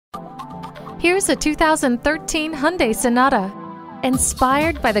Here's a 2013 Hyundai Sonata.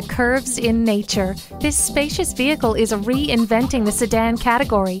 Inspired by the curves in nature, this spacious vehicle is reinventing the sedan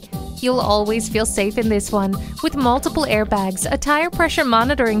category. You'll always feel safe in this one, with multiple airbags, a tire pressure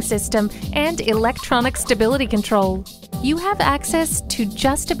monitoring system, and electronic stability control. You have access to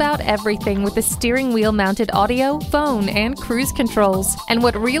just about everything with the steering wheel mounted audio, phone, and cruise controls. And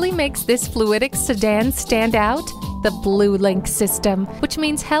what really makes this fluidic sedan stand out? The Blue Link system, which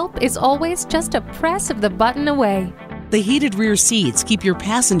means help is always just a press of the button away. The heated rear seats keep your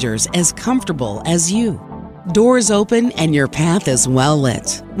passengers as comfortable as you. Doors open and your path is well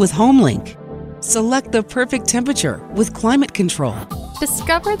lit with HomeLink. Select the perfect temperature with climate control.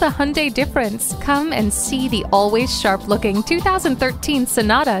 Discover the Hyundai difference. Come and see the always sharp-looking 2013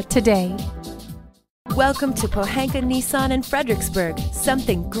 Sonata today. Welcome to POHANKA Nissan in Fredericksburg.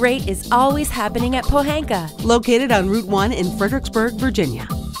 Something great is always happening at POHANKA. Located on Route 1 in Fredericksburg, Virginia.